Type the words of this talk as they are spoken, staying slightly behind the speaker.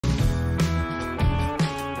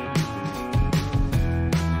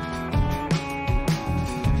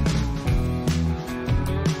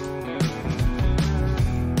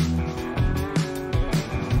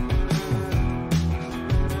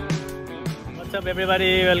What's up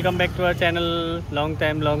everybody, welcome back to our channel. Long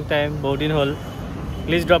time Bodin hole.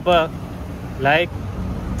 Please drop a like,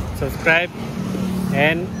 subscribe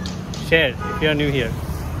and share if you are new here.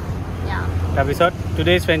 Yeah.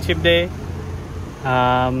 Today is friendship day.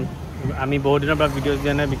 আমি বহুত দিনৰ পৰা videos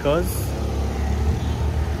দিয়া নাই because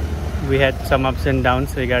we had some ups and downs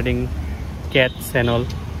regarding cats and all.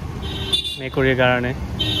 মেকুৰীৰ কাৰণে.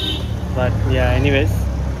 But yeah, anyways,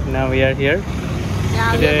 now we are here.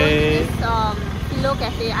 Yeah, today, we are going to this Filo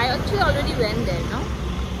cafe. I actually already went there, no?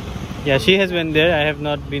 Yeah, she has went there. I have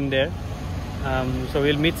not been there. So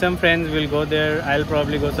we'll meet some friends. We'll go there. I'll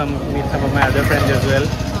probably go meet some of my other friends as well.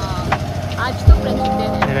 आज तो friendship day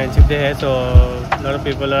है. Friendship day है, so a lot of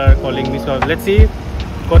people are calling me. So let's see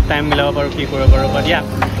what time मिलावा पारो की करो पारो. But yeah,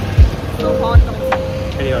 so hot.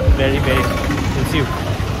 Very hot, very. We'll see you.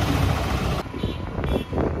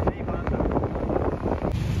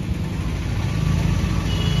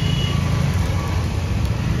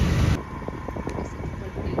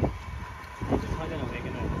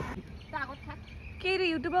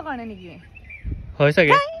 YouTuber करने निकले. हो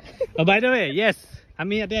सके. Oh, by the way, yes.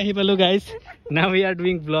 আমি ইয়াতে আহি পালো guys. Now we are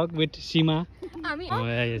doing vlog with Shima. আমি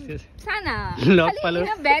yes. সানা. Vlog পালো.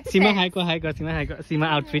 Shima hi ko. Shima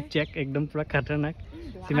outfit check একদম পুরা খতরনাক.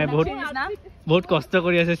 Shima বহুত কষ্ট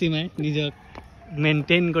কৰি আছে Shima নিজক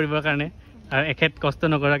মেইনটেইন কৰিবৰ কাৰণে আৰু এখেত কষ্ট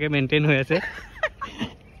নকৰাকে মেইনটেইন হৈ আছে.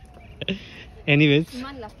 Anyways,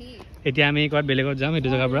 এতিয়া আমি কোৱাত বেলেগত যাম এটো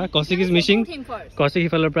জায়গাৰ পৰা. Kosik is missing. Kosik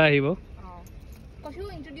হিফালৰ পৰা আহিব.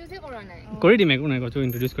 Kori di meku na ko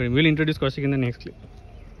introduce kori. We'll introduce Kosik in the next clip.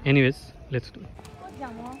 Anyways, let's do.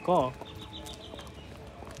 Ko.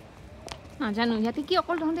 Na janu yate ki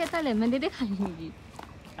okol dhonde eta lemon de khai niki.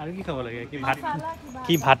 Aru ki khabo lage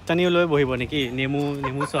ki bhat tani loi bohibo niki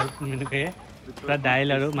nemu salt enuke pura dail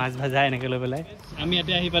aru mas bhaja enake loi belai. Ami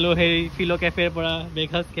yate ahi palo hey Filo cafe pora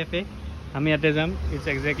Bakehouse cafe. Ami yate jam. It's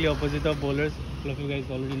exactly opposite of Bowlers. All of you guys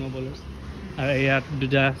already know Bowlers. Aru yat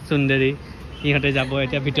duja sundari ইহঁতে যাব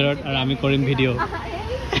এতিয়া ভিতৰত আৰু আমি কৰিম video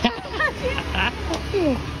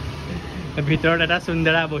ভিতৰত এটা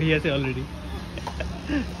সুন্দৰা বহি আছে already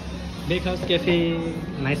Bakehouse cafe,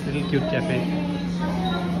 nice little cute cafe.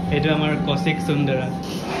 এইটো আমাৰ Kosik সুন্দৰা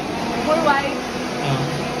for white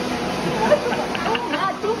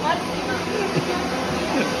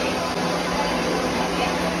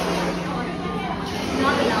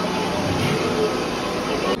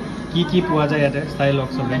কি পোৱা যায় ইয়াতে চাই লওক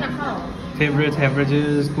সবে Favorites,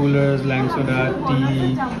 beverages, coolers, lime soda, tea,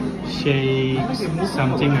 shakes,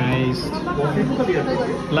 something iced.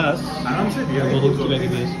 Plus,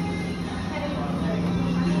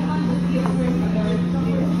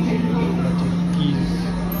 cookies.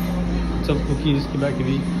 Some cookies,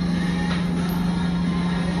 kibi.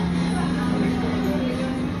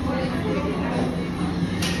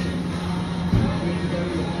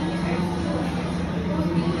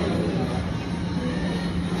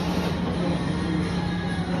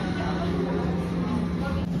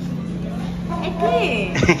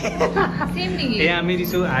 Same thing. Yeah, আমি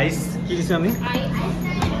দিছো আইস কি দিছো আমি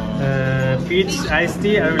peach iced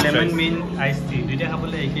tea আৰু lemon mint iced tea দুইটা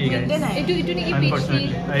খাবলৈ একেই গাইস এটু নেকি peach tea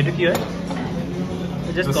এটু কি হয়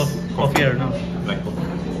just coffee or no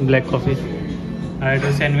black coffee আৰু এটা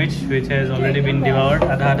sandwich which has already been devoured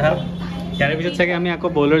আধা ইয়াৰ পিছত চাগে আমি আকৌ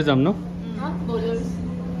Bowlers যাম ন Bowlers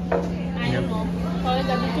I don't know হয়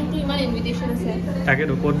যাবি কিন্তু ইমান ইনভিটেশন আছে তাকে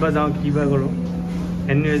ক'তবা যাও কিবা কৰো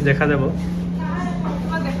এনিৱেজ দেখা যাব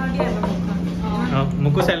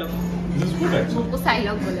মুকু চাইলো মুকু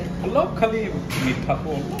চাইলক বলে অলপ খালি মিঠা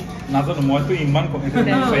পো নাজানো মইতো ইমান কমেন্ট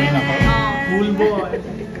চাই না ফুল বয়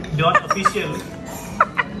ডট অফিশিয়াল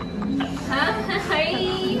হাই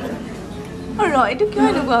ৰ এটো কিয়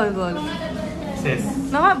এনেকুৱা হৈ গ'ল চেছ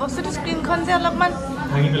নহয় বস্তুটো স্ক্ৰীনখন যে অলপমান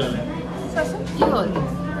ভাঙি পেলালে চাচোন কি হ'ল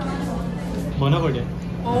বন্ধ কৰি দে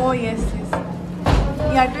অ ইয়েছ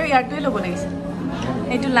ইয়াৰটোৱে ল'ব লাগিছিল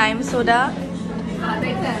এইটো লাইম soda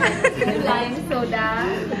lime soda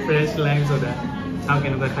fresh lime soda how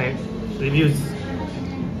কেনেকুৱা খাই ৰিভিউজ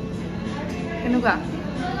কেনেকুৱা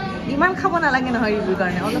ইমান খাব নালাগে নহয় ৰিভিউ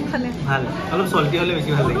কাৰণে অলপ খালে ভাল অলপ সল্টি হলে বেছি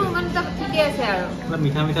ভাল লাগে ইমান ঠিকে আছে আৰু অলপ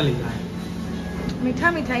মিঠা লাগি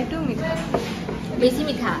মিঠা এইটো মিঠা বেছি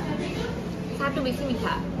মিঠা চাহটো বেছি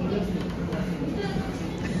মিঠা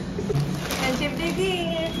ফ্ৰেণ্ডশ্বিপ ডে কি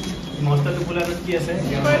মস্তাটো পোলাটো কি আছে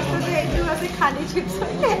ফাৰ্ষ্টটো এইটো আছে খালি চিপছ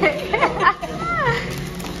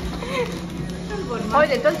হয়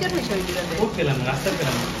দেতল কিয় থৈছ এইটো খুব পেলাম ৰাস্তাত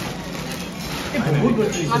পেলাম এই বহুত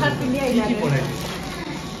বস্তু মাথাত পিন্ধি আহিলা কি পঢ়াই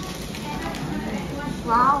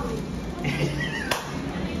ওয়াও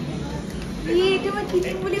এইটো মই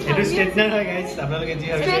কিনিম বুলি এইটো ভাবি ষ্ট্ৰেটনাৰ হয় গাইজ আপোনালোকে যি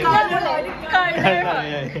ভাবিছে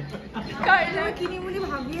কাৰ্ডাৰ কিনিম বুলি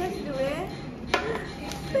ভাবি আছিলো ৰে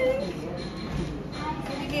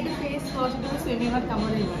এইটো ফেস ওয়াশ তুমি সুইমিংত কাম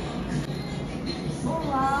লাগিব ও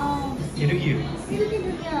ওয়াও এইটো কি এইটো কি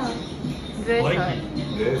ধুনীয়া ড্ৰেছ হয়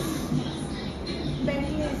Yes.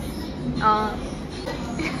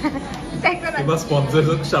 বেকলেস কিবা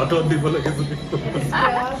স্পন্সৰক shout out দিব লাগে যদি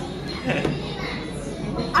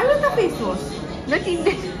আৰু এটা ফেস ওয়াশ না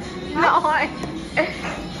তিনটে নহয়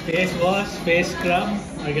ফেস ওয়াশ ফেস স্ক্ৰাব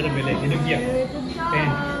আৰু এটা বেলেগ এইটো কি পেন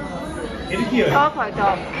এইটো কি হয় টপ হয়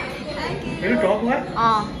টপ এইটো টপ হয়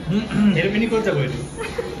এইটো পিন্ধি ক'ত যাব এইটো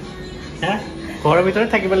হা ঘৰৰ ভিতৰত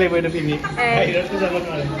থাকিব লাগিব এইটো পিন্ধি বাহিৰতো যাব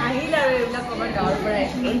নোৱাৰে আহিল আৰু এইবিলাক কবাৰ গাঁৱৰ পৰাই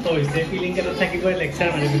হৈছে ফিলিং কেইটা থাকিবই লেকচাৰ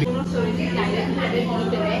মাৰিবি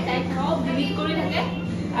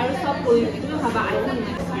আৰু সব কৰি তুমি ভাবা আইফোন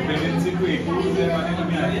ইমাৰ্জেঞ্চিটো একো যে মানে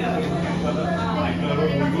তুমি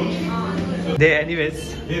দে এনিৱেজ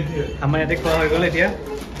আমাৰ ইয়াতে খোৱা হৈ গ'ল এতিয়া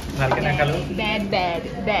ভালকে নাখালো বেড বেড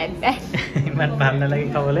বেড বেড ইমান ভাল নালাগে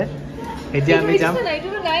খাবলৈ এতিয়া আমি যাম এইটো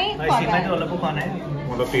নাই চিনেমাটো অলপো খোৱা নাই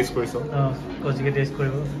অলপ টেষ্ট কৰিছো অঁ কচিকে টেষ্ট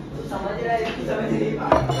কৰিব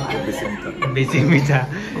বেছি মিঠা বেছি মিঠা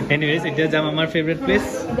এনিৱেজ এতিয়া যাম আমাৰ ফেভৰেট প্লেচ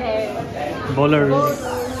বলাৰ্ছ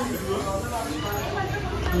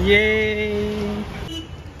ইয়ে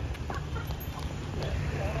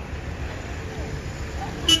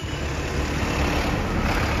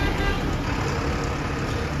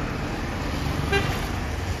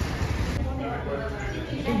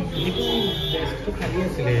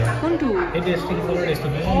কোনটো এই ড্ৰেছটো কলৰ ড্ৰেছটো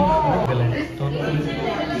মোক পেলাই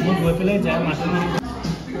মোক গৈ পেলাই যায় মাথা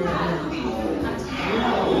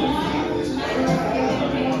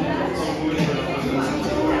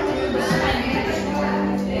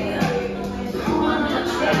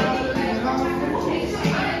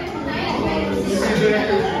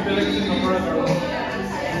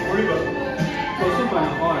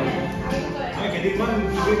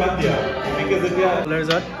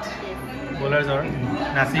বলাৰ্ছৰ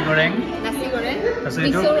নাচি গৰেং তাৰপিছত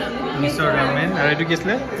এইটো মিছৰ ৰামেন আৰু এইটো কি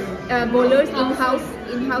আছিলে বলাৰ্ছ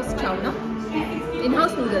ইন হাউস চাও ন ইন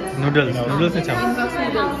হাউস নুডলছ নুডলছে চাওঁ ইন হাউস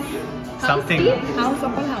নুডলছ চামথিং হাউস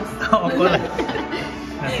অকল হাউস অকল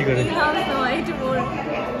নাচি গৰেং হাউচ নহয় এইটো মোৰ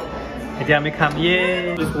এতিয়া আমি খাম ইয়ে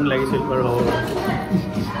স্পুন লাগিছিল বাৰু হ'ব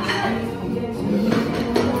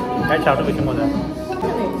তাই চাওঁটো বেছি মজা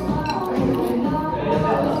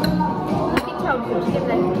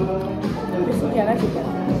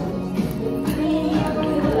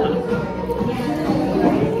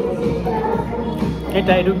এই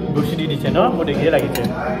তাই এইটো গুচি দি দিছে ন মোৰ দেখিয়ে লাগিছে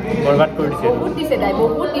বৰবাদ কৰি দিছে বহুত দিছে তাই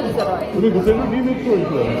বহুত দি দিছে তই তুমি গোটেইটো দি মিক্স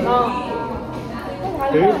কৰিছো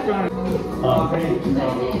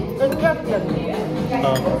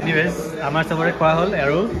এনিৱেজ আমাৰ চবৰে খোৱা হ'ল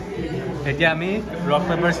আৰু এতিয়া আমি ৰক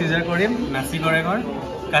পেপাৰ চিজাৰ কৰিম নাচি গৰেঙৰ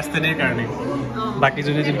কাষ্টাডিৰ কাৰণে বাকী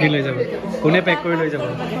যোনে যোনখিনি লৈ যাব কোনে পেক কৰি লৈ যাব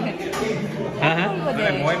হা হা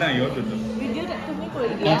মই নাই ইহঁত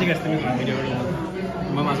অঁ ঠিক আছে তুমি ভিডিঅ' কৰি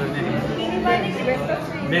মই মাজত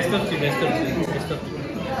বেষ্ট অফ থ্ৰী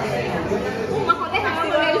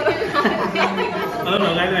অলপ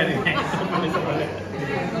লগাই লয় নেকি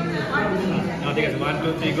অঁ ঠিক আছে 1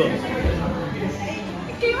 2 3 গো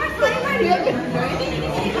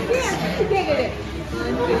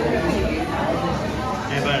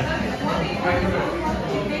এবাৰ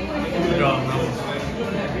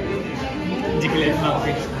জিকিলে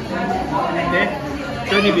দে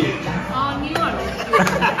তই নিবি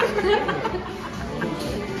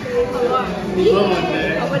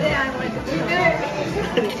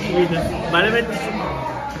बारे में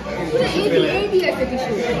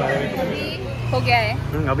हो गया है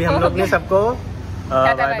अभी हम लोग ने सबको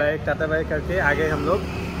बाय बाय टाटा बाय करके आगे हम लोग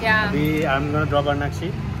अभी I am gonna drop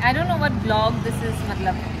Arnakshi. I don't know what vlog this is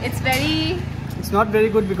मतलब it's not very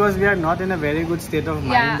good because we are not in a very good state of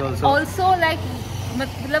mind also like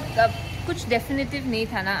मतलब कुछ definitive नहीं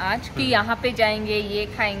था ना आज कि यहाँ पे जाएंगे ये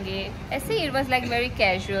खाएंगे ऐसे it was like very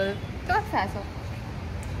casual तो ऐसा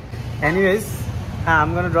एनीवेज हाँ I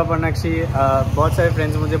am gonna drop Arnakshi. बहुत सारे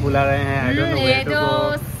फ्रेंड्स मुझे बुला रहे हैं I don't know where to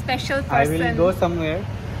go special I will go somewhere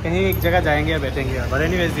कहीं एक जगह जाएंगे या बैठेंगे बट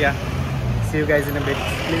एनीवेज या सी you guys in a bit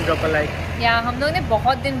please drop a like या हम लोगों ने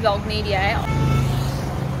बहुत दिन व्लॉग नहीं दिया है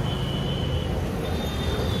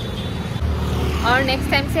और नेक्स्ट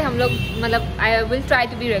टाइम से हम लोग मतलब I will try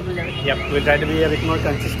to be regular yep we'll try to be a bit more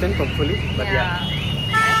consistent hopefully but yeah